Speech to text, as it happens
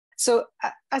So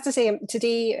as I say,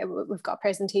 today we've got a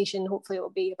presentation. Hopefully it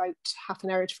will be about half an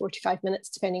hour to 45 minutes,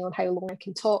 depending on how long I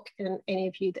can talk. And any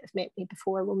of you that have met me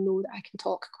before will know that I can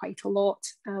talk quite a lot.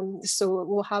 So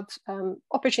we'll have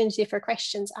opportunity for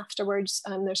questions afterwards.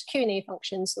 There's a Q&A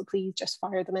function, so please just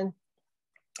fire them in.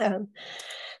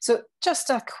 So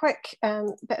just a quick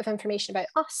bit of information about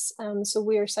us. So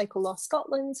we're Cycle Law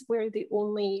Scotland. We're the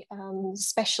only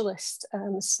specialist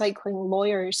cycling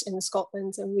lawyers in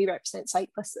Scotland, and we represent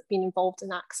cyclists that have been involved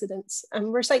in accidents. And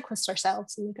we're cyclists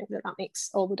ourselves, and we think that that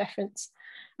makes all the difference.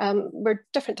 We're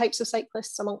different types of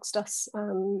cyclists amongst us.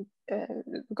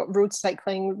 We've got road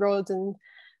cycling, Rod and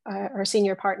our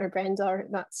senior partner Brenda.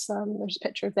 That's there's a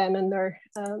picture of them in their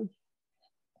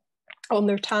on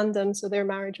their tandem, so their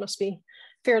marriage must be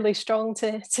fairly strong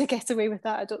to get away with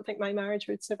that. I don't think my marriage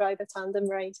would survive a tandem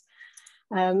ride.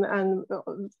 And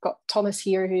we've got Thomas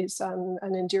here, who's an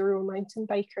enduro mountain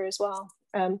biker as well.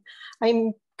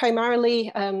 I'm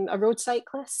primarily a road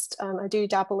cyclist. I do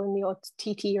dabble in the odd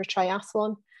TT or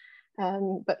triathlon,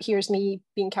 but here's me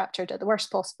being captured at the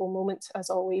worst possible moment,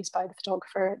 as always, by the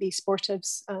photographer, these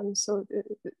sportives. So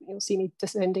you'll see me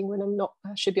descending when I'm not,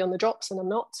 I should be on the drops and I'm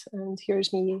not. And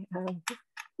here's me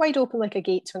wide open like a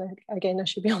gate when I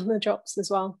should be on the drops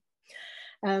as well.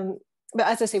 But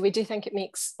as I say, we do think it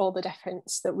makes all the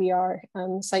difference that we are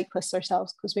cyclists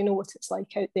ourselves, because we know what it's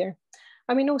like out there.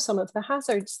 And we know some of the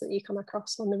hazards that you come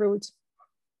across on the road.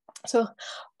 So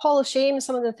Hall of Shame,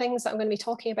 some of the things that I'm going to be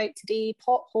talking about today: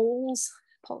 potholes.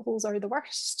 Potholes are the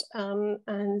worst,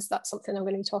 and that's something I'm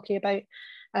going to be talking about.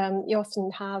 You often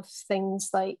have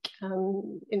things like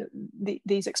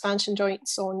these expansion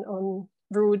joints on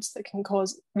roads that can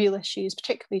cause real issues,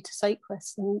 particularly to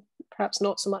cyclists, and perhaps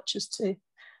not so much as to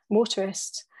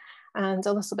motorists, and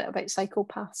a little bit about cycle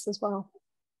paths as well.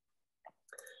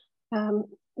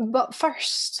 But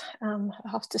first, I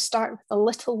have to start with a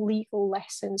little legal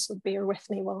lesson, so bear with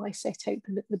me while I set out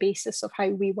the basis of how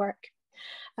we work.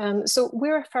 So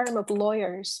we're a firm of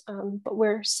lawyers, but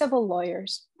we're civil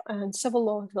lawyers, and civil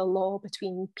law is the law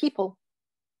between people.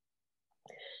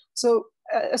 So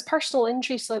as personal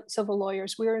injury civil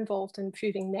lawyers, we're involved in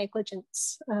proving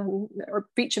negligence or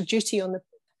breach of duty on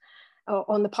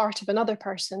the part of another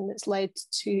person that's led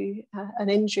to an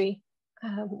injury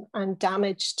and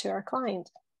damage to our client.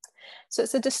 So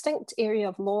it's a distinct area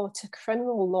of law to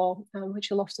criminal law, which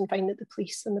you'll often find that the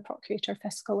police and the procurator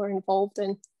fiscal are involved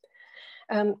in.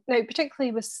 Now,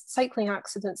 particularly with cycling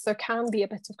accidents, there can be a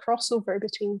bit of crossover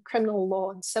between criminal law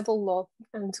and civil law,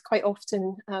 and quite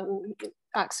often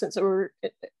accidents that we're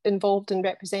involved in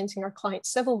representing our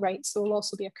clients' civil rights, so will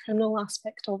also be a criminal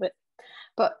aspect of it.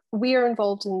 But we are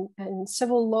involved in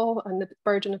civil law, and the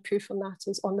burden of proof on that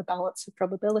is on the balance of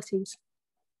probabilities.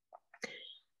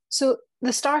 So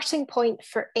the starting point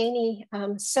for any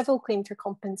civil claim for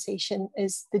compensation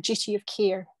is the duty of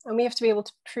care. And we have to be able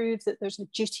to prove that there's a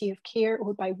duty of care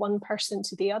owed by one person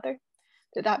to the other,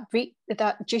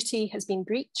 that duty has been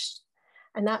breached,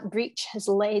 and that breach has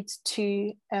led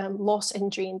to loss,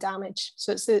 injury and damage.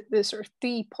 So it's the sort of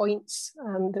 3 points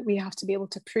that we have to be able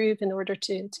to prove in order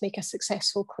to make a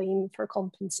successful claim for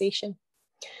compensation.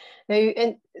 Now,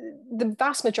 in the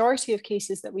vast majority of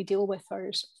cases that we deal with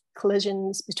are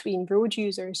collisions between road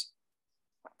users.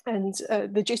 And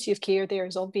the duty of care there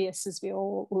is obvious, as we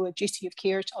all owe a duty of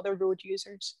care to other road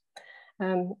users.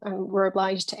 And we're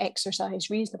obliged to exercise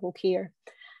reasonable care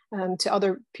to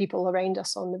other people around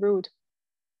us on the road.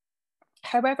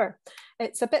 However,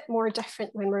 it's a bit more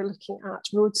different when we're looking at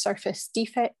road surface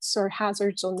defects or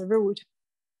hazards on the road.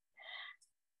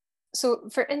 So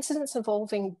for incidents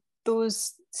involving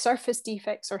those surface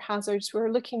defects or hazards, we're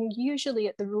looking usually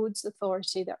at the roads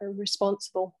authority that are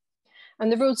responsible.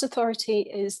 And the roads authority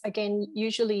is, again,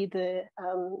 usually the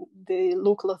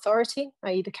local authority,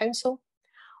 i.e. the council,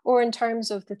 or in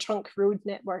terms of the trunk road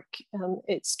network,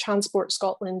 it's Transport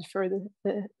Scotland for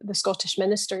the Scottish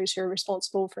ministers who are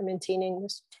responsible for maintaining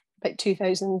this about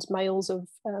 2,000 miles of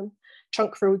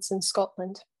trunk roads in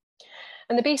Scotland.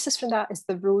 And the basis for that is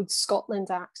the Roads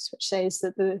Scotland Act, which says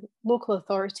that the local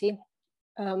authority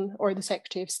or the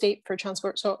Secretary of State for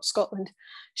Transport Scotland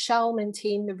shall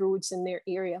maintain the roads in their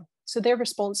area. So they're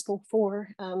responsible for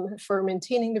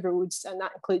maintaining the roads, and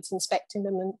that includes inspecting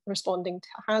them and responding to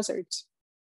hazards.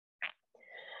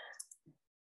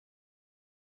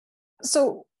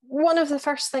 So one of the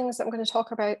first things that I'm going to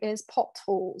talk about is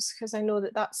potholes, because I know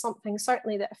that that's something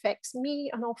certainly that affects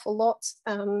me an awful lot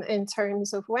in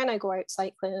terms of when I go out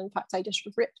cycling. In fact, I just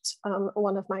ripped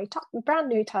one of my brand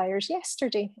new tyres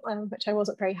yesterday, which I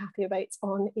wasn't very happy about,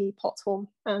 on a pothole.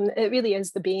 And it really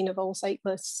is the bane of all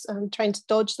cyclists, trying to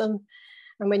dodge them.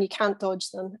 And when you can't dodge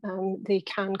them, they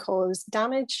can cause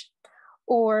damage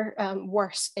or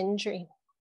worse, injury.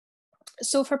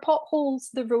 So for potholes,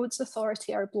 the Roads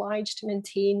Authority are obliged to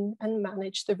maintain and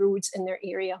manage the roads in their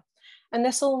area. And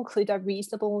this will include a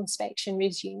reasonable inspection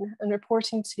regime and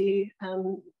reporting to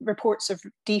reports of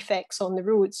defects on the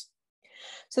roads.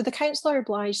 So the council are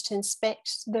obliged to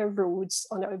inspect their roads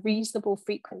on a reasonable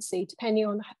frequency, depending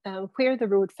on where the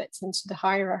road fits into the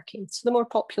hierarchy. So the more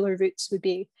popular routes would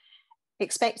be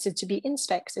expected to be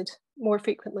inspected more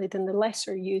frequently than the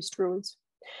lesser used roads.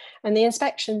 And the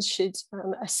inspections should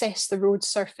assess the road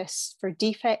surface for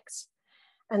defects,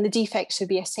 and the defects should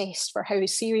be assessed for how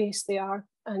serious they are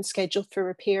and scheduled for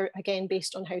repair, again,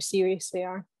 based on how serious they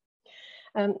are.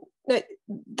 Now,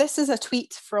 this is a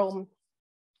tweet from,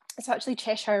 it's actually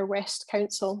Cheshire West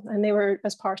Council, and they were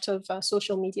as part of a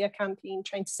social media campaign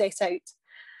trying to set out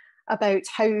about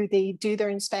how they do their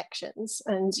inspections.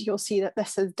 And you'll see that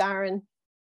this is Darren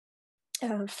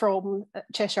from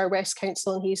Cheshire West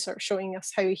Council, and he's sort of showing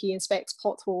us how he inspects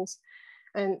potholes.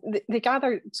 And they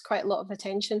gathered quite a lot of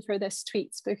attention for this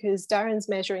tweet because Darren's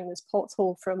measuring this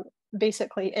pothole from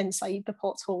basically inside the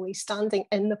pothole. He's standing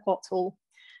in the pothole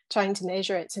trying to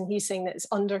measure it, and he's saying that it's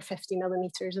under 50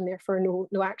 millimeters and therefore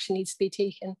no action needs to be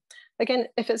taken. Again,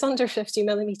 if it's under 50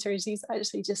 millimeters, he's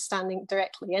actually just standing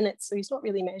directly in it, so he's not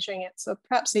really measuring it. So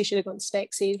perhaps he should have gone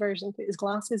Specsavers and put his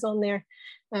glasses on there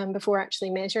before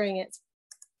actually measuring it.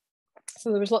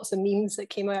 So there was lots of memes that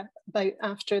came about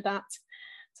after that.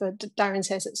 So Darren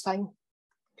says it's fine.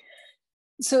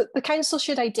 So the council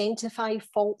should identify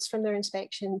faults from their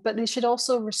inspection, but they should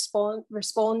also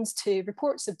respond to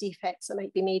reports of defects that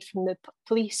might be made from the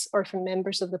police or from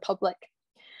members of the public.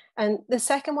 And the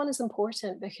second one is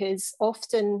important because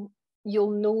often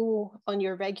you'll know on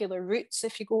your regular routes,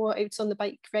 if you go out on the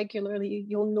bike regularly,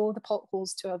 you'll know the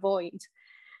potholes to avoid.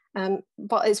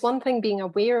 But it's one thing being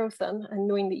aware of them and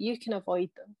knowing that you can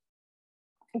avoid them.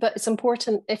 But it's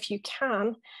important, if you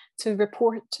can, to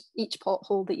report each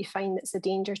pothole that you find that's a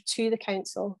danger to the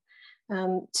council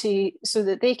so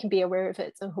that they can be aware of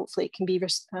it, and hopefully it can be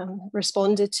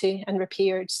responded to and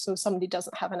repaired so somebody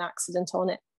doesn't have an accident on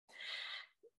it.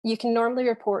 You can normally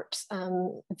report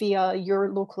via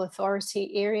your local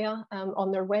authority area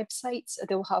on their website.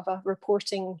 They'll have a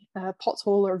reporting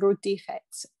pothole or road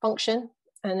defects function,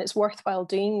 and it's worthwhile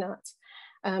doing that.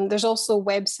 There's also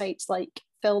websites like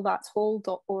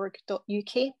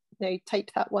fillthathole.org.uk. Now type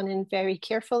that one in very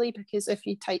carefully, because if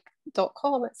you type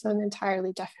 .com, it's an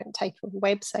entirely different type of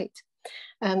website.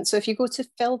 So if you go to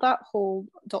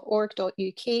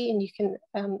fillthathole.org.uk and you can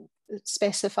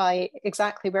specify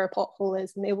exactly where a pothole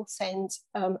is, and they will send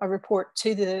a report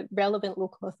to the relevant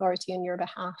local authority on your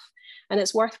behalf. And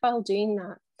it's worthwhile doing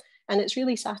that. And it's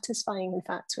really satisfying, in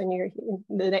fact, when you're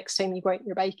the next time you go out on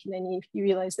your bike and then you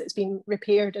realise that it's been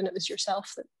repaired and it was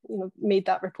yourself that made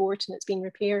that report and it's been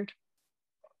repaired.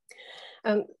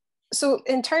 So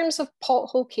in terms of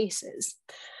pothole cases,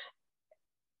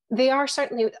 they are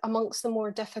certainly amongst the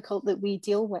more difficult that we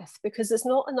deal with, because it's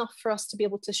not enough for us to be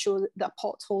able to show that a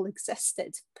pothole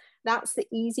existed. That's the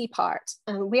easy part.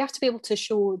 We have to be able to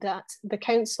show that the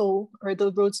council or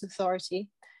the Roads Authority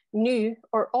knew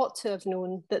or ought to have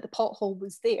known that the pothole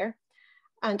was there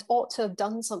and ought to have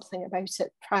done something about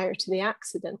it prior to the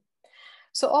accident.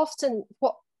 So often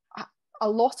what a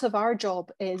lot of our job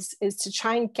is to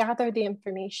try and gather the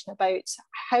information about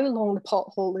how long the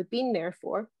pothole had been there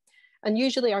for. And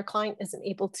usually our client isn't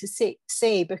able to say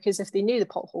because if they knew the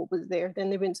pothole was there,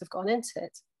 then they wouldn't have gone into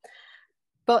it.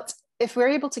 But if we're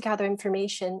able to gather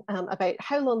information about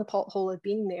how long the pothole had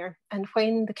been there and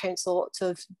when the council ought to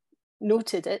have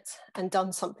noted it and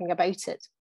done something about it.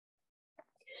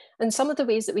 And some of the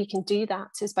ways that we can do that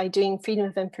is by doing freedom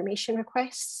of information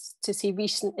requests to see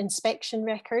recent inspection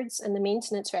records and the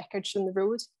maintenance records from the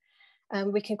road.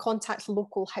 We can contact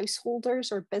local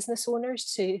householders or business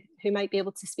owners who might be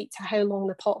able to speak to how long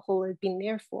the pothole had been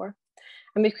there for.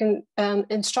 And we can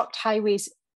instruct highways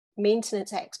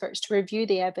maintenance experts to review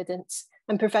the evidence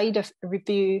and provide a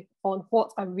review on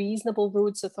what a reasonable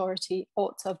roads authority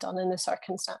ought to have done in the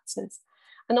circumstances.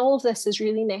 And all of this is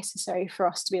really necessary for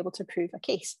us to be able to prove a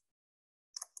case.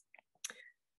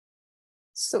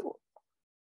 So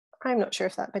I'm not sure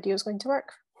if that video is going to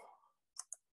work.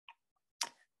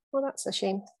 Well, that's a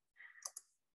shame.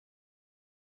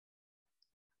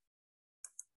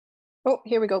 Oh,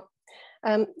 here we go.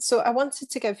 So I wanted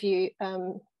to give you,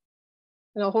 and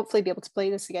I'll hopefully be able to play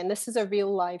this again. This is a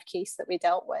real live case that we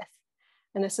dealt with.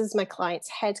 And this is my client's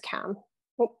head cam.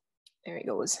 Oh, there he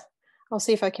goes. I'll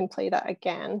see if I can play that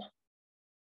again.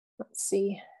 Let's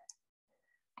see.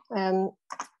 There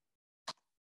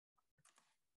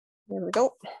we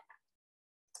go.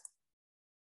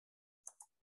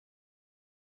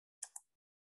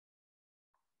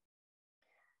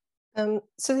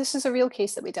 So this is a real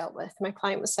case that we dealt with. My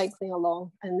client was cycling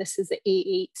along, and this is the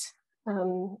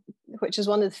A8, which is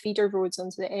one of the feeder roads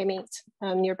onto the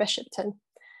M8 near Bishopton.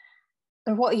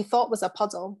 And what he thought was a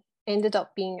puddle ended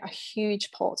up being a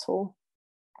huge pothole.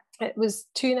 It was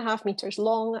 2.5 meters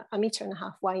long, 1.5 meters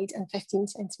wide, and 15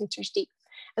 centimeters deep.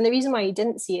 And the reason why he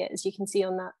didn't see it, as you can see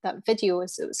on that video,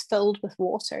 is it was filled with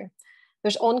water.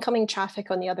 There's oncoming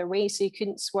traffic on the other way, so he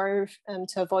couldn't swerve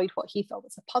to avoid what he thought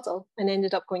was a puddle, and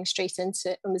ended up going straight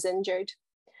into it and was injured.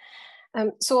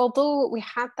 So although we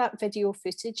had that video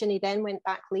footage, and he then went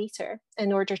back later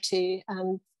in order to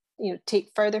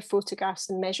take further photographs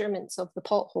and measurements of the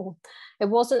pothole, it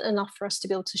wasn't enough for us to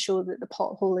be able to show that the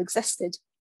pothole existed.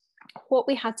 What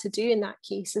we had to do in that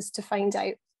case is to find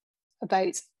out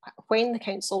about when the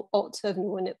council ought to have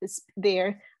known it was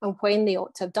there and when they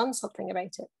ought to have done something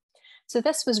about it. So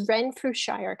this was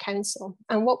Renfrewshire Council,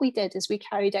 and what we did is we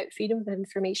carried out Freedom of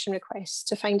Information requests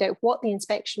to find out what the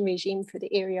inspection regime for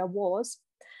the area was.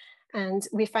 And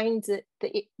we found that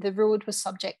the road was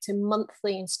subject to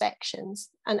monthly inspections.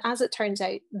 And as it turns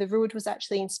out, the road was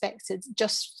actually inspected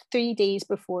just 3 days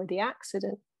before the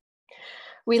accident.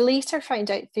 We later found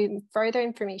out through further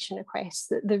information requests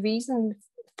that the reason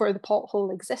for the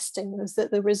pothole existing was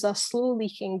that there was a slow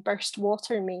leaking burst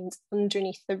water mains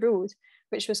underneath the road,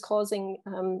 which was causing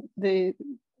the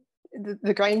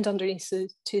ground underneath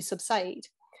to subside.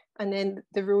 And then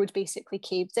the road basically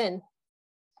caved in.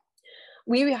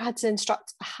 We had to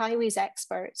instruct a highways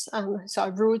expert, so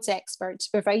a roads expert, to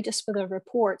provide us with a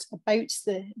report about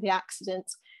the accident,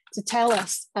 to tell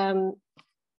us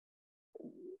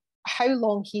how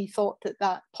long he thought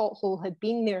that pothole had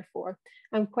been there for,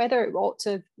 and whether it ought to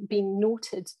have been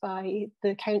noted by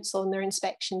the council in their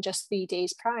inspection just 3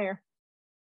 days prior.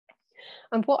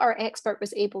 And what our expert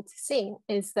was able to say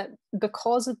is that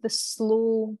because of the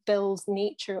slow build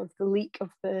nature of the leak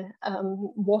of the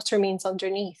water mains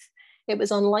underneath, it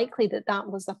was unlikely that that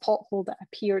was a pothole that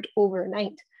appeared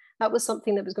overnight. That was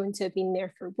something that was going to have been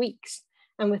there for weeks.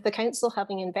 And with the council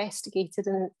having investigated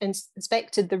and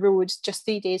inspected the road just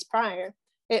 3 days prior,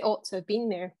 it ought to have been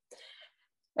there.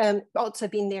 Ought to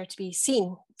have been there to be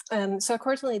seen. So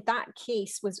accordingly, that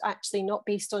case was actually not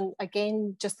based on,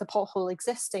 again, just the pothole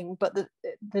existing, but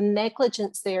the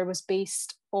negligence there was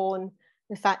based on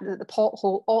the fact that the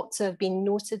pothole ought to have been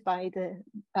noted by the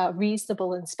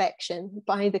reasonable inspection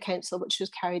by the council, which was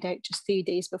carried out just 3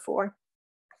 days before.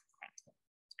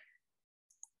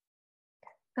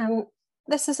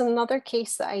 This is another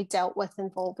case that I dealt with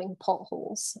involving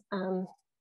potholes.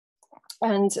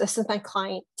 And this is my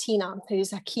client, Tina,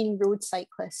 who's a keen road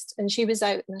cyclist, and she was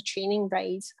out on a training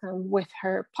ride with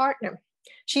her partner.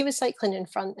 She was cycling in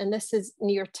front, and this is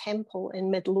near Temple in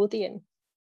Midlothian.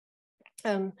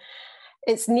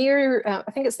 It's near,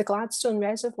 I think it's the Gladstone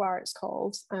Reservoir it's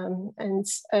called, and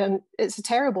it's a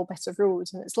terrible bit of road,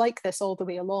 and it's like this all the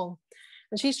way along.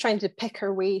 And she's trying to pick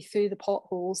her way through the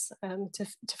potholes to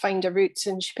find a route,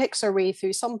 and she picks her way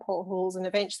through some potholes and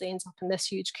eventually ends up in this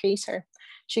huge crater.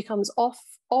 She comes off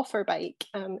her bike,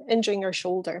 injuring her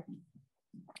shoulder.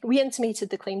 We intimated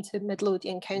the claim to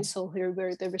Midlothian Council, who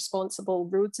were the responsible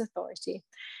roads authority,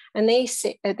 and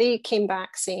they came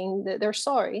back saying that they're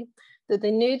sorry, that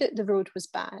they knew that the road was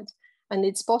bad and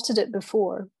they'd spotted it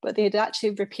before, but they had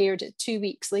actually repaired it 2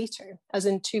 weeks later, as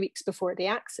in 2 weeks before the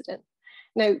accident.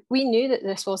 Now, we knew that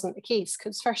this wasn't the case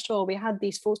because, first of all, we had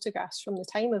these photographs from the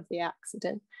time of the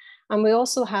accident. And we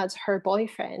also had her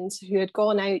boyfriend who had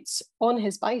gone out on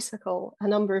his bicycle a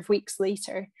number of weeks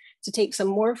later to take some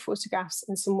more photographs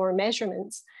and some more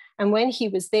measurements. And when he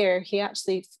was there, he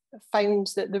actually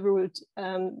found that the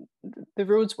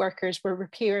roads workers were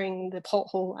repairing the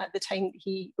pothole at the time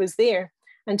he was there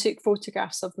and took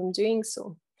photographs of them doing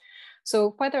so.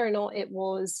 So whether or not it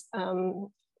was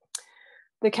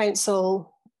the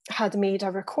council had made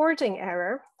a recording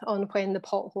error on when the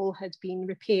pothole had been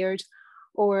repaired,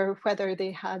 or whether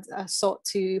they had sought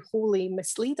to wholly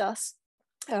mislead us,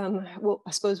 well,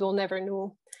 I suppose we'll never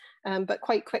know. But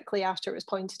quite quickly after it was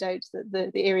pointed out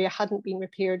that the area hadn't been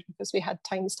repaired, because we had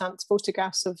time-stamped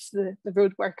photographs of the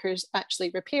road workers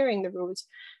actually repairing the road,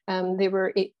 they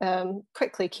were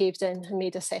quickly caved in and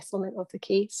made a settlement of the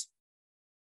case.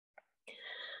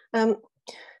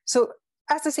 So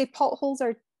as I say, potholes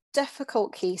are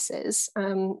difficult cases.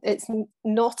 It's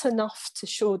not enough to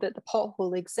show that the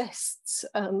pothole exists,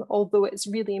 although it's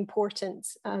really important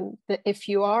that if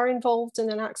you are involved in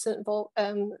an accident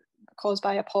caused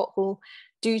by a pothole,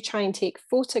 do try and take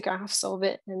photographs of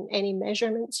it and any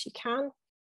measurements you can.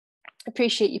 I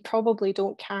appreciate you probably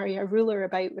don't carry a ruler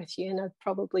about with you, and I'd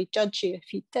probably judge you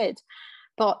if you did.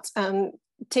 But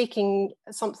taking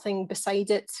something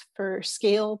beside it for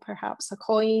scale, perhaps a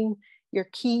coin, your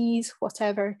keys,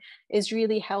 whatever, is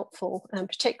really helpful, and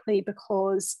particularly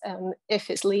because if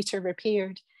it's later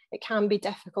repaired, it can be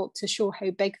difficult to show how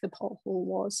big the pothole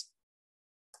was.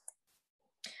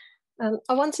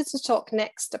 I wanted to talk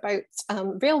next about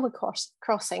railway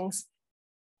crossings.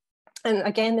 And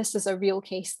again, this is a real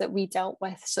case that we dealt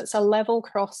with. So it's a level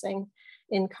crossing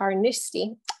in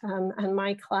Carnoustie, and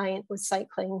my client was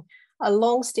cycling a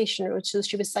long station road, so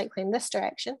she was cycling this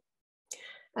direction.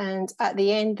 And at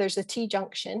the end, there's a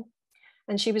T-junction,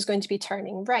 and she was going to be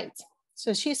turning right.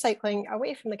 So she's cycling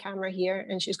away from the camera here,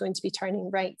 and she's going to be turning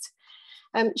right.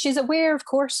 She's aware, of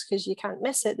course, because you can't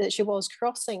miss it, that she was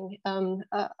crossing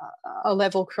a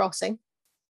level crossing.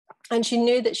 And she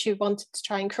knew that she wanted to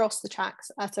try and cross the tracks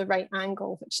at a right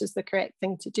angle, which is the correct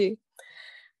thing to do.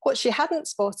 What she hadn't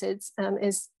spotted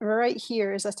is right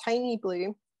here is a tiny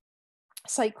blue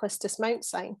cyclist dismount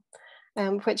sign,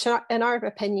 which in our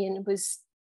opinion was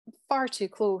far too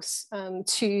close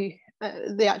to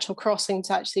the actual crossing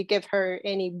to actually give her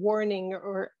any warning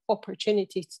or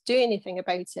opportunity to do anything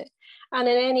about it. And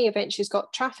in any event, she's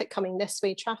got traffic coming this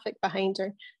way, traffic behind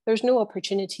her. There's no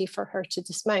opportunity for her to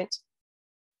dismount.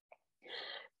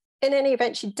 In any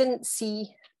event, she didn't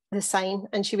see the sign,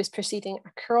 and she was proceeding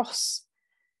across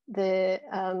the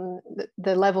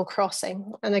level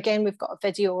crossing. And again, we've got a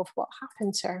video of what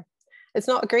happened to her. It's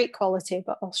not a great quality,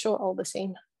 but I'll show it all the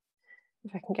same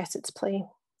if I can get it to play.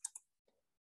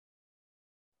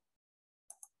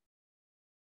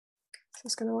 Is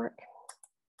this going to work?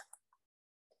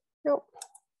 Nope.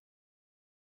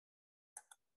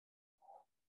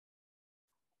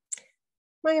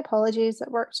 My apologies,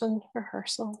 it worked on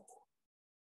rehearsal.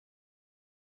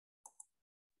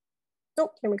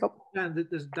 Nope, here we go. And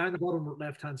there's down the bottom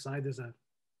left-hand side, there's a...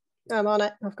 I'm on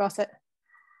it, I've got it.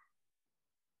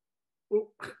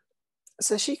 Oh.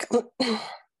 So she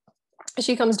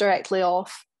comes directly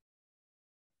off,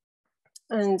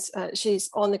 and she's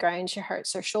on the ground. She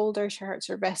hurts her shoulder, she hurts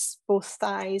her wrists, both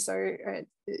thighs, or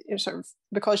sort of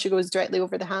because she goes directly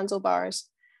over the handlebars.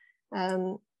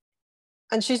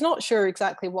 And she's not sure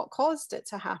exactly what caused it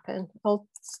to happen. I'll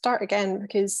start again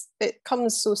because it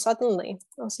comes so suddenly.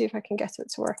 I'll see if I can get it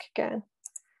to work again.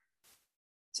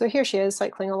 So here she is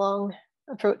cycling along,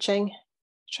 approaching,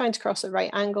 trying to cross at right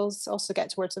angles, also get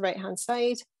towards the right-hand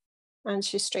side, and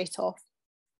she's straight off.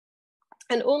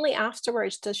 And only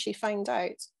afterwards does she find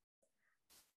out.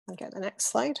 I'll get the next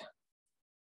slide.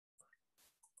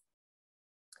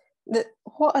 That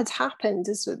what had happened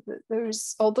is that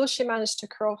although she managed to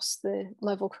cross the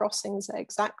level crossings at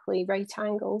exactly right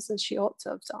angles as she ought to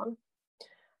have done,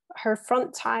 her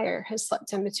front tire has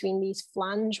slipped in between these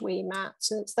flangeway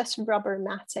mats, and it's this rubber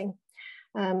matting.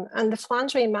 And the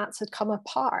flangeway mats had come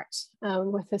apart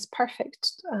with this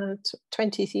perfect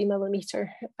 23mm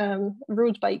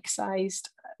road bike sized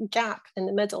gap in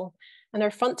the middle, and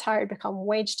her front tire had become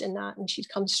wedged in that, and she'd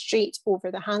come straight over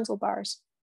the handlebars.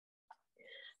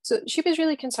 So she was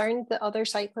really concerned that other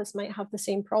cyclists might have the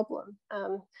same problem.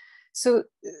 So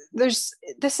this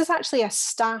is actually a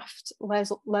staffed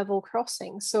level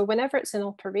crossing. So whenever it's in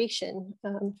operation,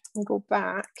 and go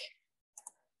back,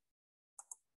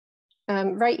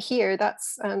 right here,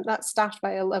 that's staffed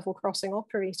by a level crossing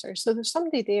operator. So there's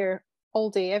somebody there all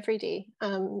day, every day,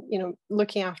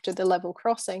 looking after the level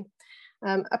crossing.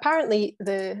 Apparently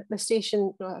the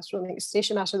station, no, that's really the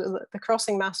station master, the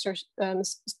crossing master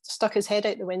stuck his head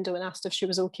out the window and asked if she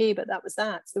was okay, but that was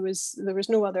that. There was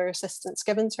no other assistance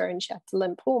given to her, and she had to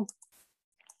limp home.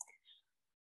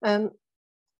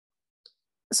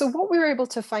 So what we were able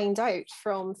to find out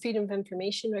from Freedom of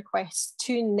Information requests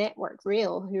to Network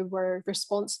Rail, who were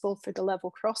responsible for the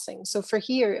level crossing. So for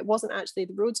here, it wasn't actually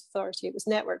the Roads Authority, it was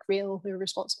Network Rail who were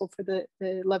responsible for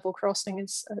the level crossing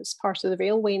as part of the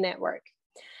railway network,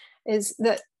 is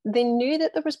that they knew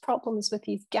that there was problems with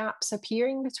these gaps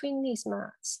appearing between these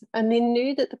mats. And they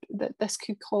knew that this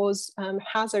could cause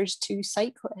hazards to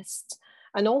cyclists.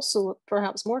 And also,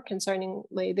 perhaps more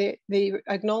concerningly, they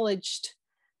acknowledged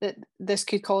that this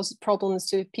could cause problems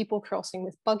to people crossing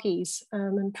with buggies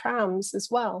and prams as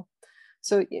well.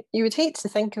 So you would hate to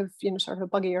think of, sort of a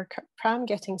buggy or pram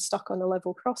getting stuck on a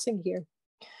level crossing here.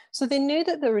 So they knew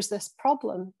that there was this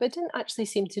problem, but didn't actually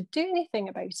seem to do anything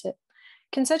about it,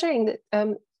 considering that,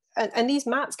 and these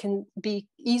mats can be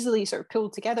easily sort of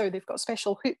pulled together. They've got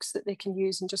special hooks that they can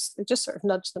use, and they just sort of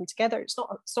nudge them together. It's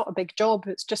not a big job.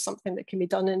 It's just something that can be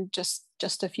done in just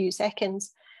a few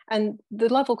seconds. And the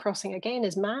level crossing, again,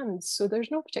 is manned. So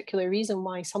there's no particular reason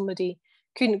why somebody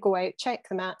couldn't go out, check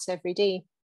the mats every day,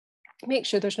 make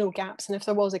sure there's no gaps. And if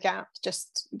there was a gap,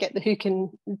 just get the hook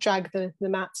and drag the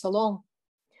mats along.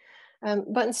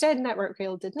 But instead, Network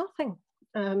Rail did nothing.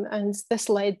 And this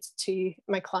led to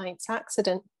my client's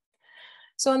accident.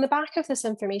 So on the back of this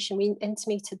information, we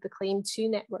intimated the claim to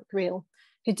Network Rail,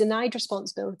 who denied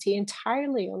responsibility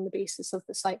entirely on the basis of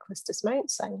the cyclist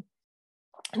dismount sign.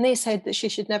 And they said that she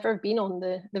should never have been on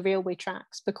the railway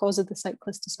tracks because of the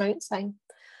cyclist dismount sign.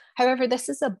 However, this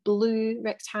is a blue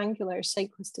rectangular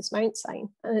cyclist dismount sign,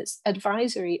 and it's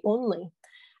advisory only.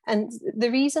 And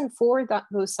the reason for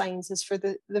those signs is for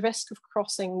the risk of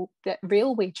crossing the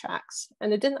railway tracks.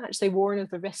 And it didn't actually warn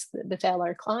of the risk that befell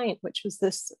our client, which was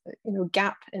this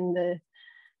gap in the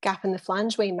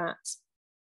flangeway mats.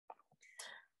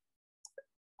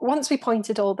 Once we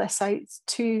pointed all this out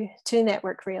to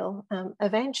Network Rail,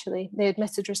 eventually they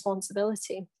admitted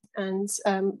responsibility, and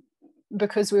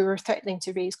because we were threatening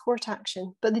to raise court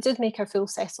action, but they did make a full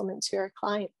settlement to our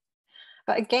client.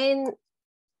 But again,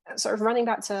 sort of running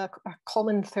back to a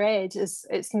common thread is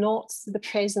it's not the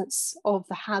presence of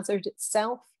the hazard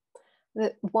itself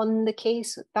that won the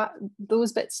case. That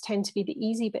those bits tend to be the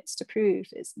easy bits to prove.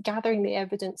 It's gathering the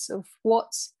evidence of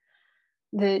what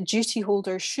the duty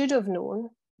holder should have known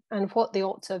and what they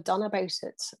ought to have done about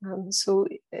it. So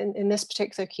in this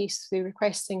particular case, through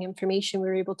requesting information, we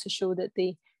were able to show that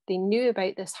they knew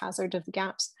about this hazard of the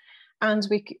gaps, and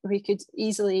we could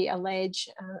easily allege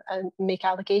and make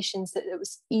allegations that it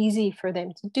was easy for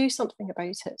them to do something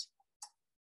about it.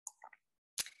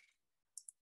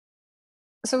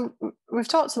 So we've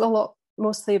talked a lot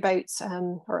mostly about,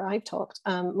 or I've talked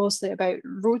mostly about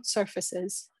road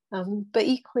surfaces, but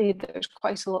equally there's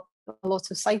quite a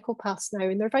lot of cycle paths now,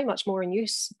 and they're very much more in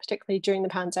use, particularly during the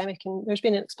pandemic, and there's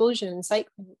been an explosion in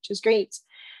cycling, which is great.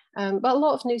 But a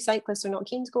lot of new cyclists are not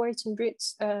keen to go out on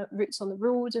routes on the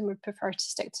road and would prefer to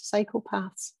stick to cycle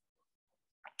paths.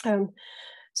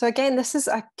 So again, this is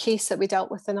a case that we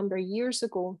dealt with a number of years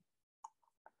ago.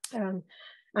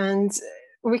 And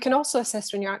we can also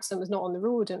assess when your accident was not on the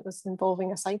road and it was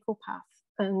involving a cycle path.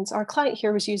 And our client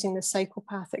here was using the cycle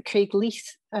path at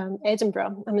Craigleith,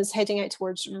 Edinburgh, and was heading out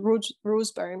towards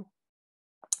Roseburn.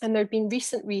 And there'd been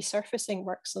recent resurfacing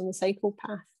works on the cycle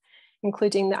path,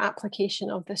 including the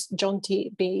application of this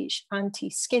jaunty beige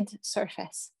anti-skid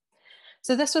surface.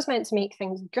 So this was meant to make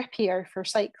things grippier for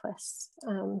cyclists.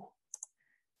 And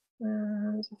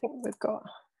I think we've got,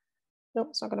 no,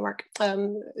 it's not going to work.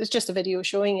 It's just a video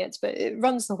showing it, but it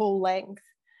runs the whole length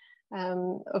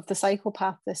of the cycle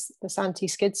path, this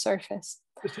anti-skid surface.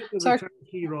 Just hit the return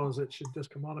key, Roz. It should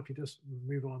just come on if you just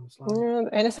move on the slide.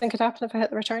 Anything could happen if I hit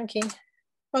the return key.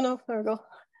 Oh no, there we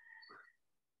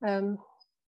go.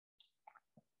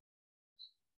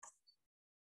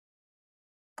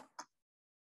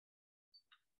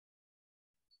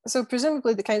 So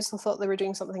presumably the council thought they were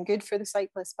doing something good for the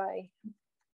cyclists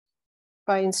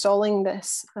by installing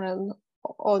this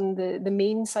on the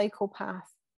main cycle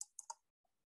path.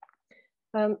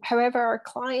 However, our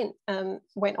client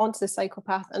went onto the cycle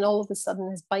path, and all of a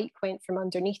sudden his bike went from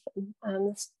underneath him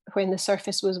when the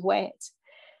surface was wet.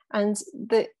 And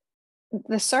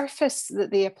the surface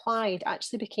that they applied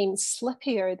actually became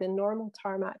slippier than normal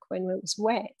tarmac when it was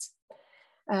wet.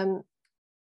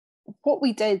 What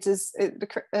we did is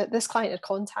this client had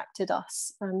contacted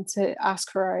us to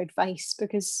ask for our advice,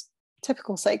 because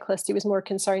typical cyclist, he was more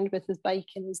concerned with his bike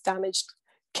and his damaged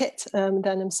kit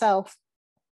than himself,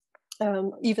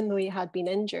 even though he had been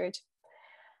injured.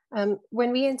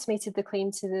 When we intimated the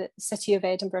claim to the City of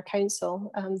Edinburgh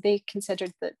Council, they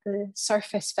considered that the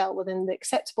surface fell within the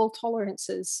acceptable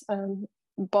tolerances,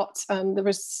 but there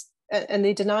was, and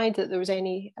they denied that there was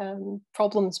any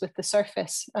problems with the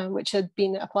surface, which had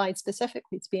been applied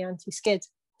specifically to be anti-skid.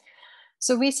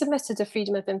 So we submitted a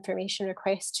Freedom of Information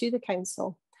request to the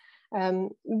council,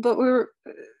 but we were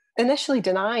initially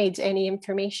denied any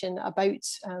information about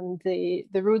the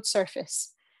road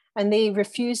surface, and they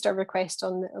refused our request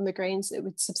on the grounds that it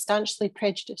would substantially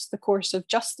prejudice the course of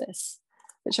justice,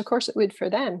 which of course it would for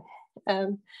them.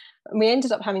 And we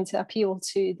ended up having to appeal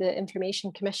to the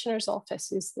Information Commissioner's Office,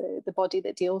 who's the body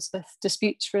that deals with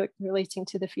disputes relating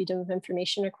to the Freedom of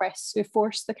Information requests, who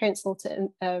forced the council to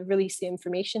release the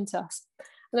information to us.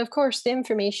 And of course, the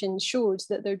information showed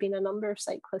that there'd been a number of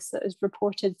cyclists that had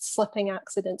reported slipping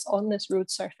accidents on this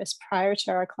road surface prior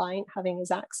to our client having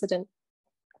his accident.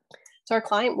 So our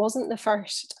client wasn't the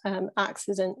first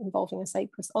accident involving a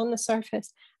cyclist on the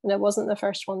surface, and it wasn't the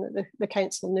first one that the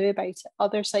council knew about it.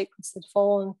 Other cyclists had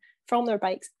fallen from their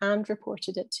bikes and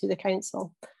reported it to the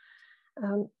council.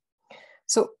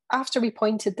 So after we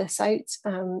pointed this out,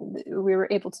 we were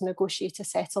able to negotiate a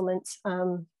settlement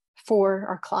for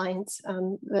our client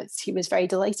that he was very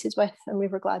delighted with, and we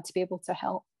were glad to be able to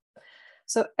help.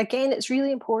 So again, it's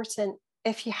really important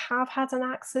if you have had an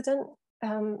accident,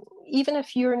 even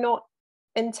if you're not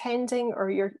intending or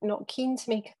you're not keen to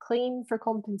make a claim for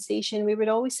compensation, we would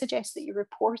always suggest that you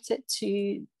report it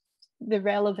to the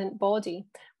relevant body,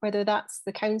 whether that's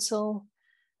the council,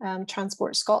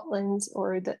 Transport Scotland,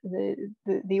 or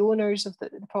the owners of the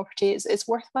property. It's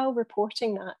worthwhile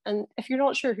reporting that. And if you're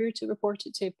not sure who to report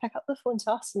it to, pick up the phone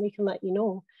to us and we can let you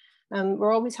know.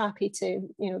 We're always happy to,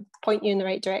 point you in the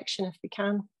right direction if we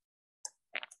can.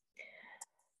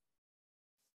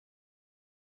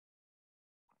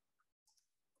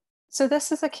 So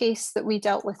this is a case that we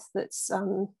dealt with that's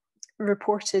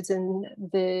reported in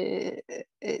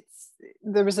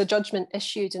there was a judgment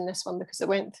issued in this one because it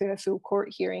went through a full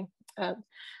court hearing.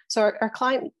 So our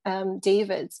client,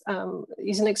 David,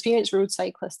 he's an experienced road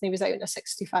cyclist, and he was out on a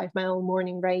 65-mile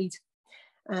morning ride,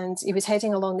 and he was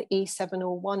heading along the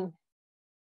A701.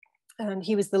 And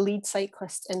he was the lead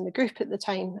cyclist in the group at the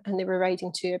time, and they were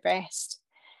riding two abreast.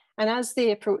 And as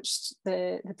they approached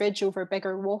the bridge over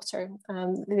bigger water,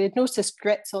 they had noticed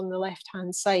grit on the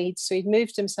left-hand side. So he'd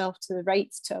moved himself to the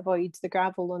right to avoid the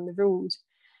gravel on the road.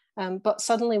 But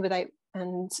suddenly, without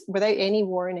any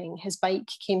warning, his bike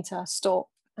came to a stop,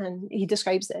 and he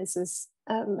describes it as his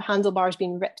handlebars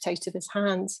being ripped out of his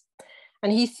hands.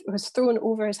 And he was thrown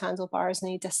over his handlebars,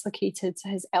 and he dislocated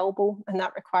his elbow, and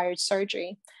that required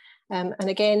surgery. And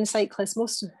again, cyclists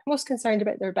most concerned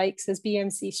about their bikes, as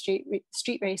BMC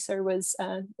Street Racer was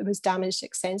damaged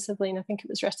extensively, and I think it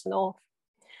was written off.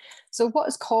 So what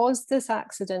has caused this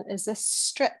accident is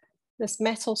this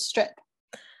metal strip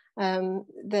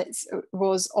that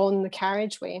was on the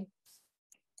carriageway.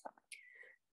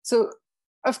 So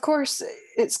of course,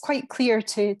 it's quite clear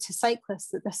to cyclists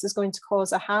that this is going to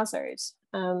cause a hazard.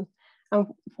 And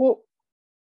what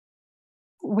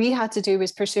we had to do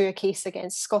was pursue a case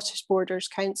against Scottish Borders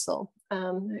Council,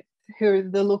 who are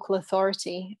the local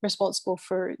authority responsible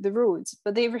for the roads,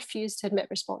 but they refused to admit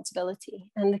responsibility,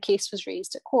 and the case was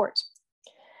raised at court.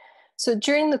 So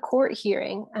during the court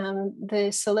hearing, the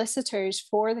solicitors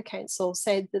for the council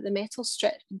said that the metal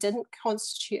strip didn't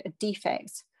constitute a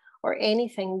defect or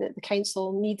anything that the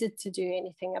council needed to do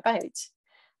anything about.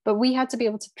 But we had to be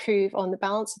able to prove on the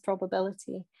balance of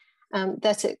probability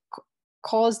that it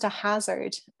caused a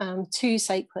hazard to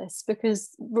cyclists,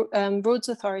 because Roads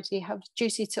Authority have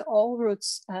duty to all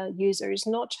roads users,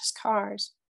 not just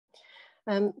cars.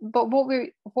 But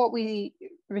what we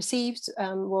received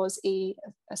was a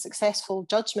successful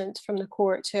judgment from the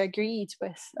court, who agreed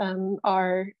with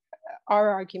our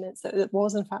arguments that it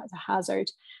was in fact a hazard,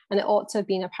 and it ought to have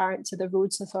been apparent to the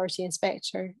Roads Authority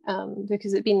inspector,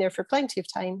 because it'd been there for plenty of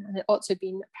time, and it ought to have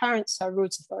been apparent to our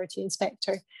Roads Authority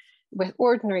inspector with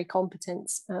ordinary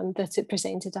competence that it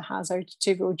presented a hazard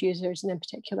to road users, and in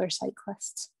particular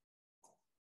cyclists.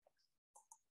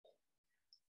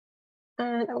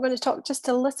 And I'm going to talk just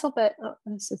a little bit,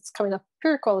 this is coming up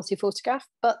poor quality photograph,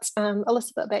 but a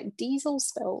little bit about diesel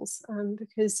spills,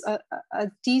 because a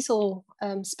diesel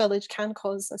spillage can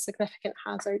cause a significant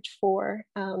hazard for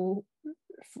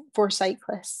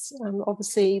cyclists.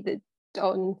 Obviously,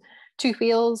 on two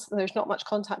wheels, there's not much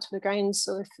contact with the ground,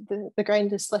 so if the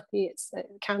ground is slippy, it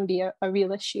can be a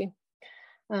real issue.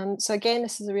 So again,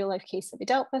 this is a real life case that we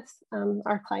dealt with.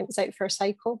 Our client was out for a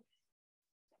cycle,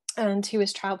 and he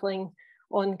was travelling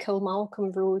on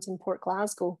Kilmalcolm Road in Port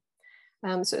Glasgow.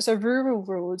 So it's a rural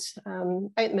road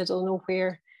out in the middle of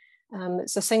nowhere.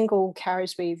 It's a single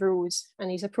carriageway road,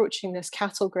 and he's approaching this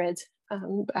cattle grid.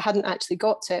 But hadn't actually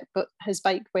got to it, but his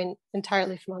bike went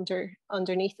entirely from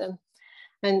underneath him.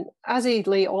 And as he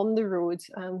lay on the road,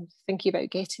 thinking about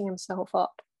getting himself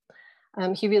up,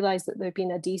 he realised that there'd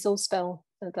been a diesel spill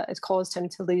that had caused him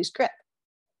to lose grip.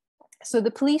 So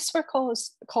the police were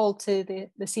called to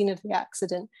the scene of the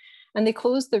accident, and they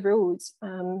closed the road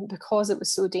because it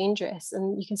was so dangerous.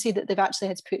 And you can see that they've actually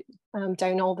had to put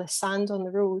down all the sand on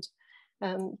the road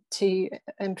to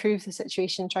improve the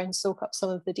situation, try and soak up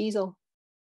some of the diesel.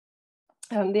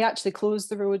 They actually closed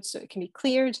the road so it can be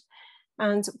cleared.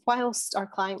 And whilst our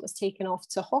client was taken off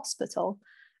to hospital,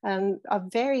 a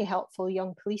very helpful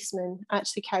young policeman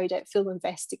actually carried out full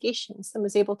investigations and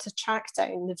was able to track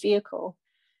down the vehicle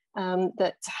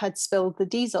that had spilled the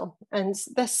diesel. And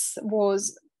this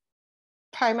was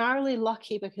primarily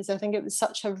lucky because I think it was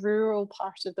such a rural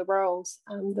part of the world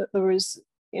that there was,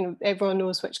 everyone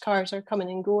knows which cars are coming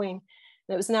and going.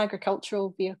 And it was an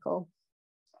agricultural vehicle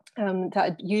that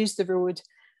had used the road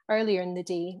earlier in the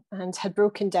day and had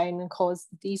broken down and caused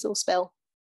the diesel spill.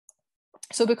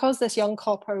 So because this young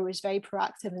copper was very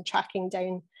proactive in tracking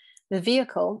down the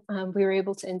vehicle, we were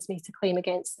able to intimate a claim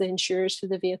against the insurers for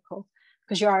the vehicle,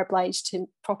 because you are obliged to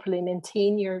properly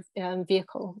maintain your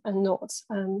vehicle and not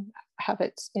have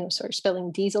it, sort of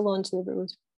spilling diesel onto the road.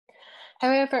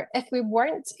 However, if we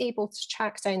weren't able to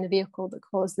track down the vehicle that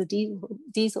caused the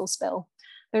diesel spill,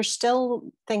 there's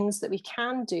still things that we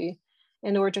can do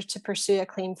in order to pursue a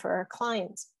claim for our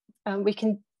clients. We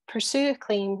can pursue a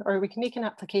claim, or we can make an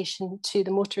application to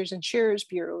the Motors Insurers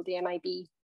Bureau, the MIB,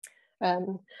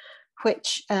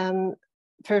 which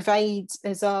provides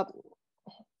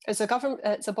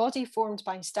it's a body formed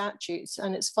by statutes,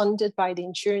 and it's funded by the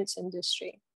insurance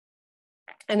industry,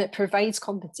 and it provides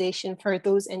compensation for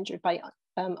those injured by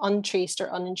untraced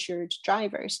or uninsured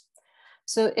drivers.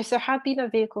 So if there had been a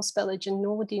vehicle spillage and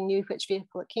nobody knew which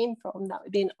vehicle it came from, that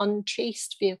would be an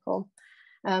untraced vehicle.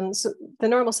 So the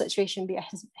normal situation would be a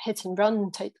hit and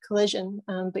run type collision,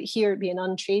 but here it'd be an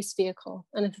untraced vehicle.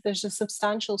 And if there's a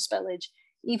substantial spillage,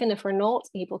 even if we're not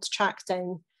able to track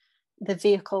down the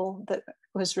vehicle that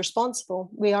was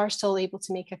responsible, we are still able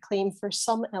to make a claim for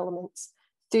some elements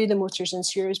through the Motors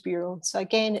Insurers Bureau. So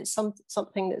again, it's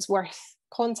something that's worth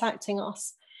contacting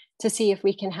us to see if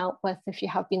we can help with if you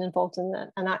have been involved in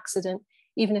an accident,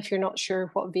 even if you're not sure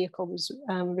what vehicle was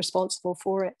responsible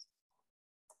for it.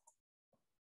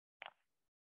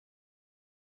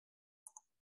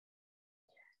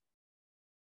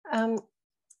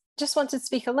 Just wanted to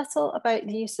speak a little about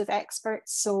the use of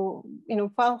experts. So,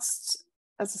 whilst,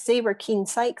 as I say, we're keen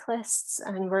cyclists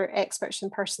and we're experts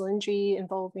in personal injury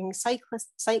involving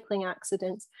cycling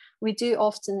accidents, we do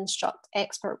often instruct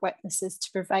expert witnesses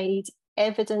to provide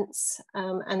evidence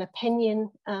and opinion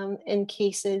in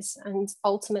cases, and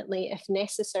ultimately, if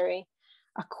necessary,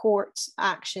 a court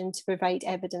action to provide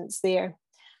evidence there.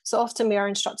 So often we are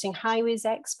instructing highways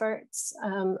experts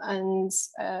and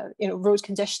road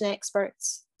condition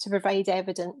experts to provide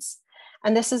evidence.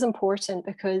 And this is important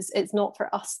because it's not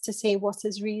for us to say what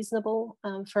is reasonable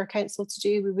for a council to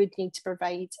do. We would need to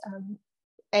provide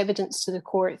evidence to the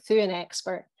court through an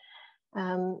expert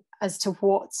as to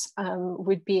what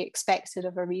would be expected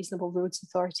of a reasonable roads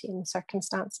authority in the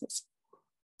circumstances.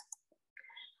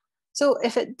 So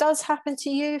if it does happen to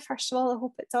you, first of all, I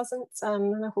hope it doesn't,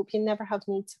 and I hope you never have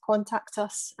need to contact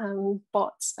us,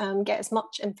 but get as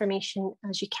much information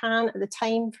as you can at the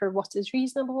time for what is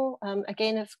reasonable.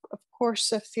 Again, of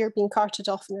course, if you're being carted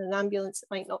off in an ambulance,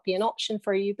 it might not be an option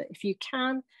for you, but if you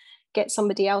can, get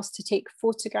somebody else to take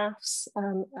photographs,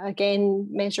 again,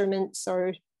 measurements,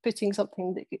 or putting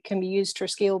something that can be used for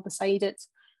scale beside it,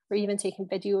 or even taking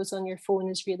videos on your phone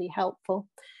is really helpful.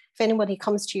 If anybody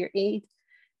comes to your aid,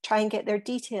 try and get their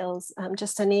details.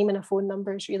 Just a name and a phone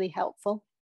number is really helpful.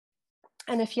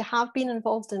 And if you have been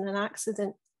involved in an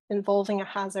accident involving a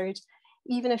hazard,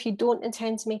 even if you don't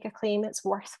intend to make a claim, it's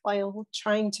worthwhile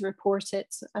trying to report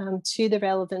it to the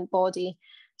relevant body.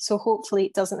 So hopefully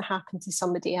it doesn't happen to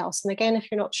somebody else. And again, if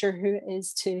you're not sure who it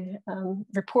is to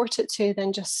report it to,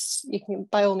 then you can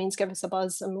by all means give us a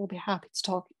buzz and we'll be happy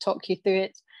to talk you through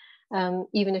it.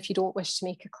 Even if you don't wish to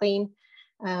make a claim.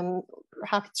 We're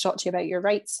happy to talk to you about your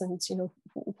rights and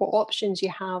what options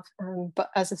you have. But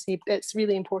as I say, it's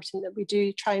really important that we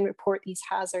do try and report these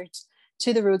hazards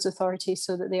to the roads authority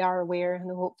so that they are aware, and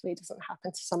hopefully it doesn't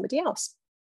happen to somebody else.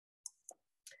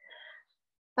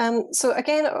 So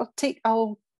again,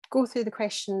 I'll go through the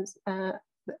questions,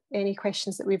 any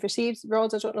questions that we've received.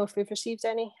 Rod, I don't know if we've received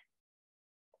any.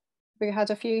 We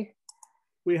had a few.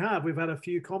 We've had a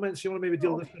few comments. You want to maybe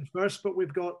deal with this one first, but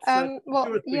we've got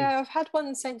well, yeah, I've had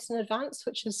one sent in advance,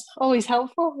 which is always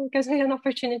helpful. It gives me an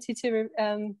opportunity to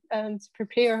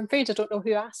prepare. I'm afraid I don't know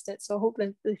who asked it, so I hope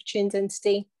that they've tuned in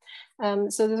today.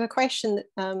 So there's a question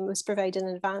that was provided in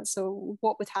advance. So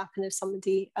what would happen if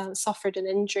somebody suffered an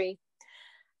injury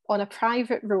on a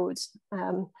private road?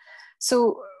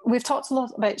 So we've talked a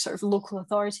lot about sort of local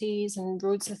authorities and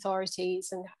roads authorities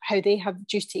and how they have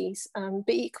duties, but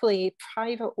equally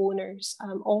private owners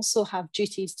also have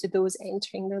duties to those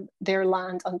entering their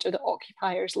land under the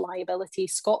Occupiers Liability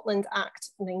Scotland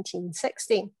Act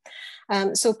 1960.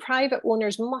 So private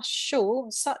owners must show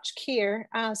such care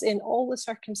as in all the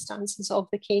circumstances of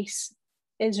the case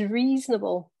is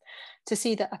reasonable to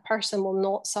see that a person will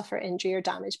not suffer injury or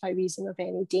damage by reason of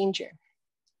any danger.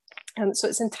 So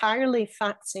it's entirely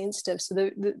fact sensitive. So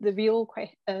the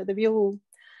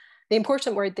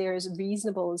important word there is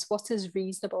reasonable. Is what is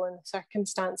reasonable in the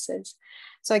circumstances.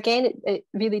 So again, it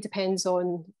really depends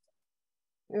on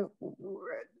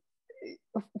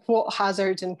what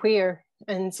hazard and where,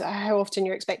 and how often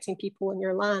you're expecting people on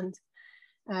your land.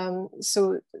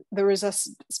 So there was a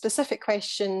specific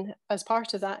question as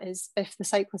part of that, is if the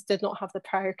cyclist did not have the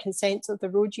prior consent of the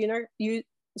road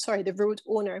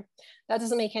owner, that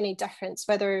doesn't make any difference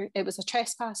whether it was a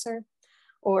trespasser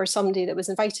or somebody that was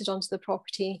invited onto the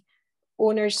property,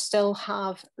 owners still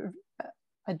have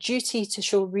a duty to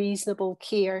show reasonable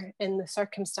care in the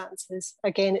circumstances.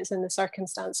 Again, it's in the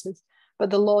circumstances, but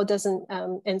the law doesn't,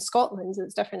 in Scotland,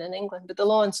 it's different in England, but the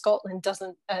law in Scotland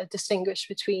doesn't distinguish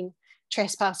between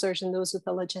trespassers and those with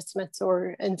a legitimate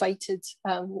or invited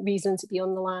reason to be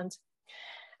on the land.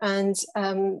 And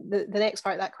the next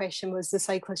part of that question was the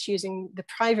cyclist using the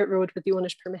private road with the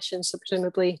owner's permission, so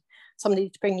presumably somebody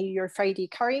to bring you your Friday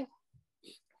curry.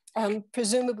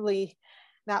 Presumably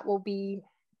that will be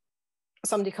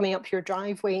somebody coming up your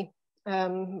driveway,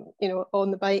 you know,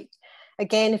 on the bike.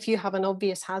 Again, if you have an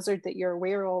obvious hazard that you're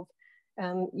aware of,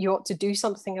 you ought to do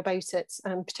something about it,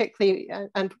 particularly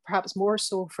and perhaps more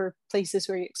so for places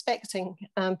where you're expecting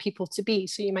people to be.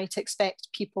 So you might expect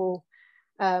people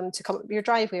to come up your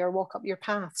driveway or walk up your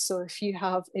path. So if you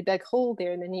have a big hole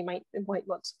there, then you might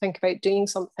want to think about doing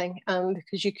something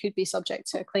because you could be subject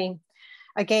to a claim.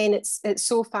 Again, it's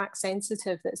so fact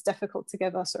sensitive that it's difficult to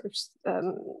give a sort of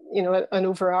you know, an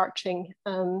overarching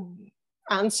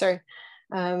answer,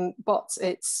 but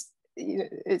it's, you know,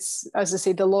 it's, as I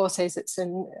say, the law says it's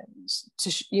in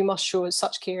you must show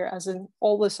such care as in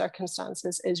all the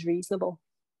circumstances is reasonable.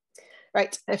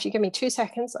 Right, if you give me 2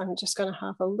 seconds, I'm just going to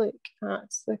have a look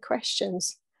at the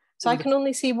questions. So I can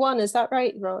only see one, is that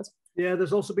right, Rod? Yeah,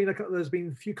 there's also been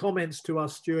a few comments to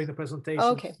us during the presentation.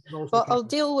 Okay, well, I'll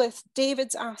deal with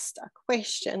David's asked a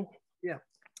question. Yeah.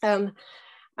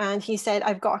 And he said,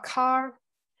 I've got a car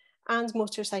and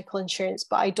motorcycle insurance,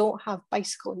 but I don't have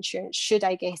bicycle insurance. Should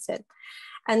I get it?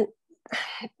 And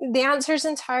the answer is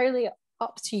entirely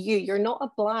up to you. You're not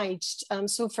obliged.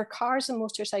 So for cars and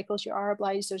motorcycles, you are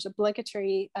obliged. There's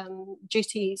obligatory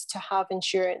duties to have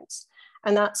insurance.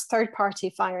 And that's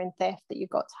third-party fire and theft that you've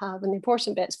got to have. And the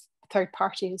important bit is third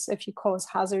parties if you cause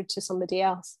hazard to somebody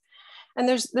else. And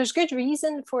there's good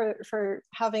reason for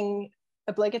having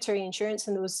obligatory insurance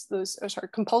in those or sort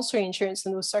of compulsory insurance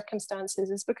in those circumstances,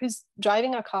 is because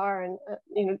driving a car and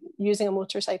you know, using a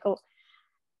motorcycle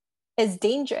is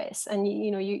dangerous, and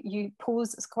you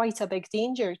pose quite a big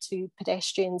danger to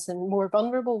pedestrians and more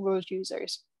vulnerable road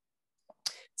users.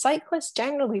 Cyclists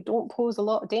generally don't pose a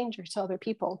lot of danger to other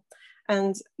people.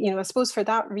 And, you know, I suppose for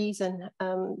that reason,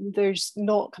 there's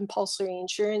not compulsory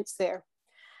insurance there.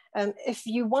 If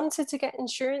you wanted to get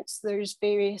insurance, there's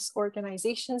various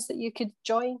organisations that you could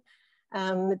join.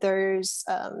 There's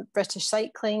British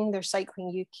Cycling, there's Cycling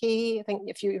UK. I think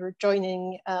if you were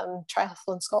joining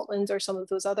Triathlon Scotland or some of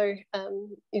those other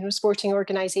you know, sporting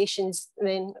organisations,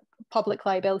 then public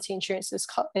liability insurance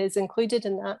is included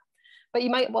in that. But you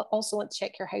might also want to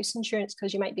check your house insurance,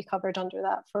 because you might be covered under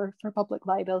that for public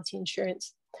liability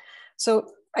insurance.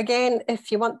 So again,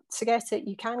 if you want to get it,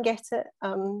 you can get it.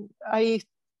 I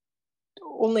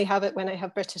only have it when I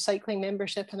have British Cycling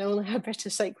membership, and I only have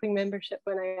British Cycling membership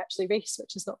when I actually race,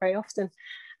 which is not very often.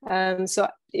 So,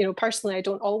 you know, personally, I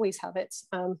don't always have it,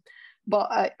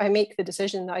 but I make the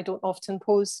decision that I don't often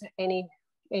pose any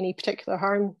particular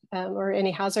harm or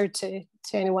any hazard to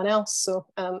anyone else. So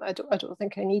I don't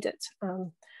think I need it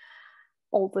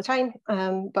all the time.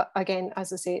 But again,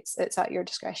 as I say, it's at your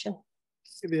discretion.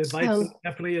 The advice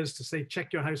definitely is to say,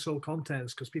 check your household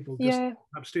contents, because people just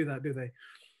perhaps do that, do they?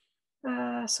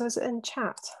 So is it in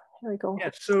chat? Here we go.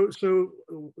 Yeah, so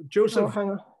Joseph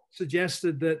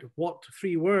suggested that what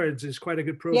 3 words is quite a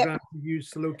good program to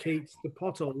use to locate the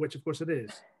pothole, which of course it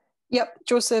is. Yep,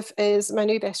 Joseph is my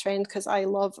new best friend because I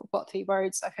love What 3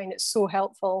 Words. I find it so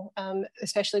helpful,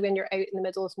 especially when you're out in the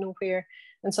middle of nowhere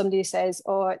and somebody says,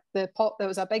 oh, there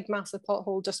was a big massive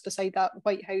pothole just beside that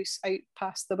White House out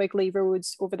past the wiggly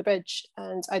roads over the bridge,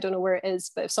 and I don't know where it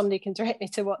is, but if somebody can direct me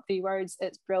to What 3 Words,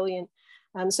 it's brilliant.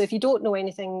 So if you don't know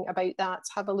anything about that,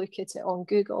 have a look at it on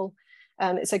Google.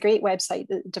 It's a great website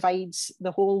that divides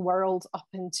the whole world up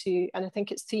into, and I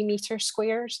think it's 3 meter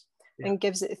squares. And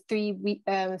gives it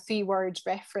a 3 words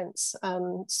reference.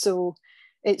 So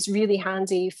it's really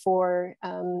handy for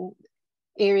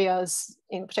areas,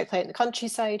 you know, particularly in the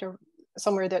countryside or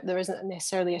somewhere that there isn't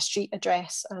necessarily a street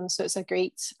address. So it's a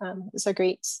great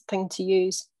thing to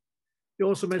use. You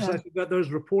also mentioned that those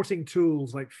reporting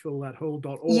tools like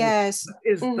fillthathole.org. Yes.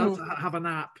 Does have an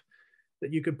app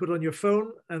that you can put on your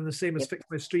phone, and the same as Fix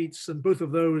My Streets, and both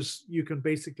of those you can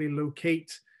basically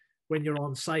locate when you're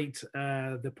on site,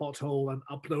 the pothole, and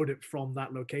upload it from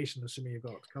that location, assuming you've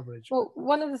got coverage. Well,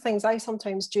 one of the things I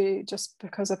sometimes do, just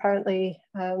because apparently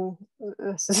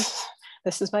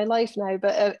this is my life now,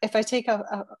 but if I take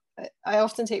I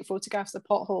often take photographs of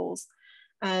potholes,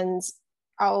 and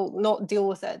I'll not deal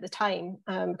with it at the time,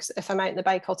 because if I'm out on the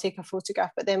bike, I'll take a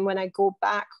photograph. But then when I go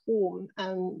back home,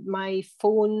 my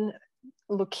phone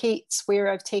locate where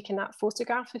I've taken that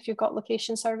photograph if you've got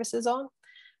location services on.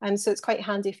 So it's quite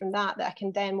handy from that I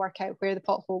can then work out where the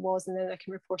pothole was, and then I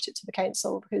can report it to the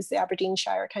council, because the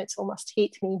Aberdeenshire Council must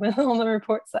hate me with all the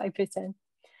reports that I put in.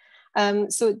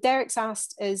 So Derek's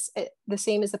asked, is it the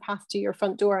same as the path to your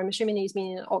front door? I'm assuming he's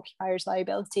meaning an occupier's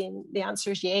liability, and the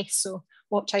answer is yes. So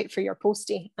watch out for your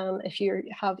postie. If you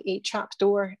have a trap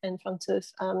door in front of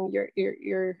your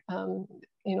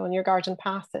on your garden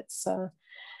path,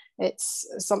 it's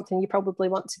something you probably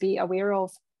want to be aware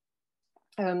of.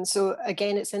 So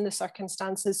again, it's in the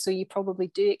circumstances. So you probably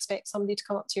do expect somebody to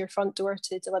come up to your front door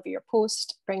to deliver your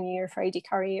post, bring you your Friday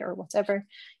curry or whatever.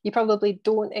 You probably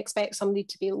don't expect somebody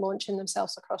to be launching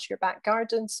themselves across your back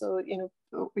garden. So,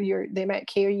 the amount of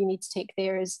care you need to take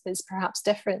there is perhaps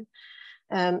different.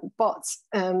 Yeah,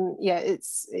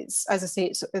 it's as I say,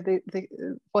 it's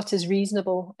what is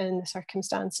reasonable in the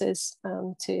circumstances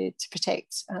to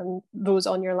protect those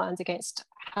on your land against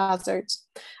hazards.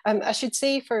 I should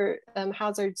say for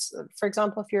hazards, for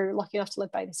example, if you're lucky enough to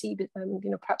live by the sea,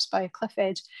 perhaps by a cliff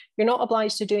edge, you're not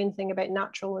obliged to do anything about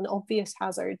natural and obvious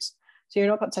hazards. So you're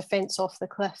not got to fence off the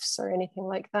cliffs or anything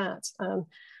like that.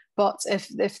 But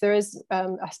if there is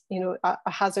a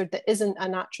hazard that isn't a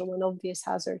natural and obvious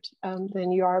hazard,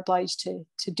 then you are obliged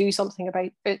to do something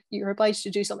about it. You're obliged to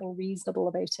do something reasonable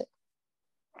about it.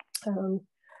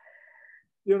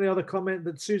 The only other comment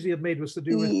that Susie had made was to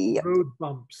do with road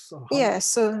bumps. Yeah,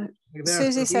 so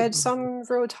Susie said some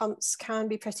road humps can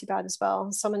be pretty bad as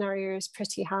well. Some in our area is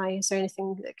pretty high. Is there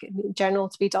anything that could be general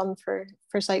to be done for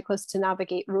cyclists to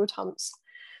navigate road humps?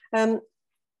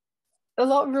 A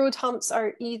lot of road humps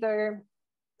are either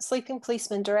sleeping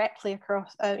policemen directly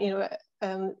across,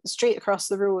 straight across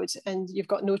the road, and you've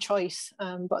got no choice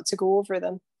but to go over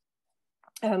them.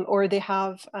 Or they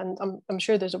have, and I'm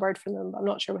sure there's a word for them, but I'm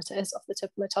not sure what it is off the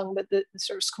tip of my tongue, but the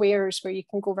sort of squares where you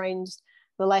can go around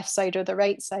the left side or the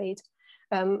right side.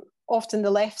 Often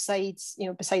the left side,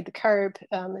 beside the curb,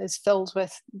 is filled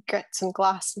with grits and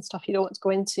glass and stuff you don't want to go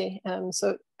into.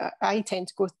 So I tend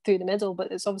to go through the middle,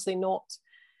 but it's obviously not,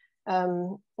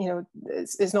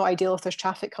 it's not ideal if there's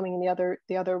traffic coming in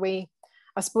the other way.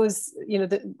 I suppose,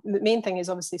 the main thing is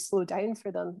obviously slow down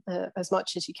for them as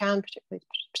much as you can, particularly to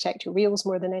protect your wheels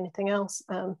more than anything else.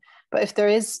 But if there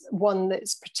is one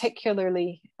that's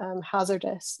particularly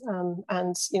hazardous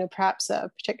and perhaps at a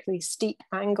particularly steep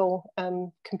angle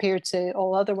compared to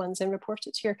all other ones, then report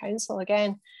it to your council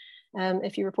again.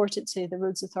 If you report it to the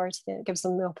Roads Authority, then it gives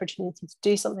them the opportunity to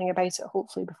do something about it,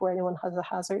 hopefully before anyone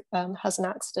has an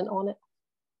accident on it.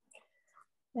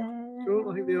 Cool.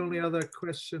 I think the only other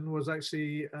question was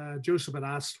actually Joseph had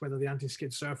asked whether the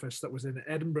anti-skid surface that was in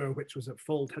Edinburgh, which was at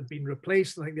fault, had been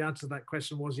replaced. I think the answer to that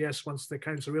question was yes. Once the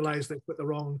council realised they put the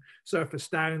wrong surface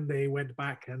down, they went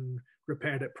back and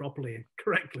repaired it properly and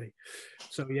correctly.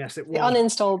 So yes, it was. They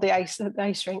uninstalled the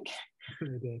ice rink.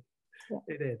 It did. Yeah.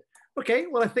 It did. Okay,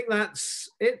 well, I think that's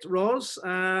it, Roz.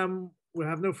 We'll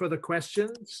have no further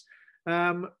questions.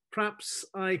 Perhaps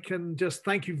I can just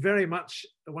thank you very much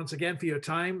once again for your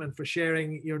time and for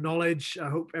sharing your knowledge. I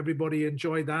hope everybody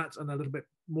enjoyed that and a little bit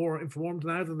more informed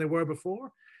now than they were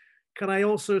before. Can I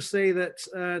also say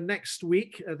that next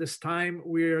week at this time,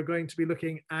 we're going to be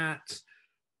looking at,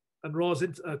 and Roz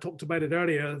talked about it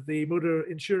earlier, the Motor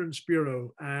Insurance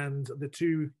Bureau and the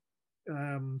two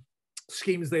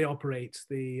schemes they operate,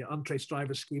 the untraced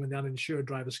driver scheme and the uninsured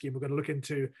driver scheme. We're going to look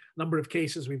into a number of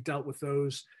cases. We've dealt with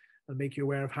those and make you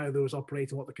aware of how those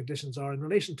operate and what the conditions are in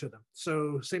relation to them.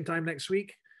 So same time next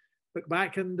week, look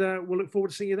back and we'll look forward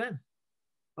to seeing you then.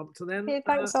 Up to then. Okay,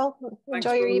 thanks all.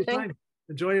 Enjoy your evening.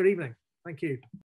 Enjoy your evening. Thank you.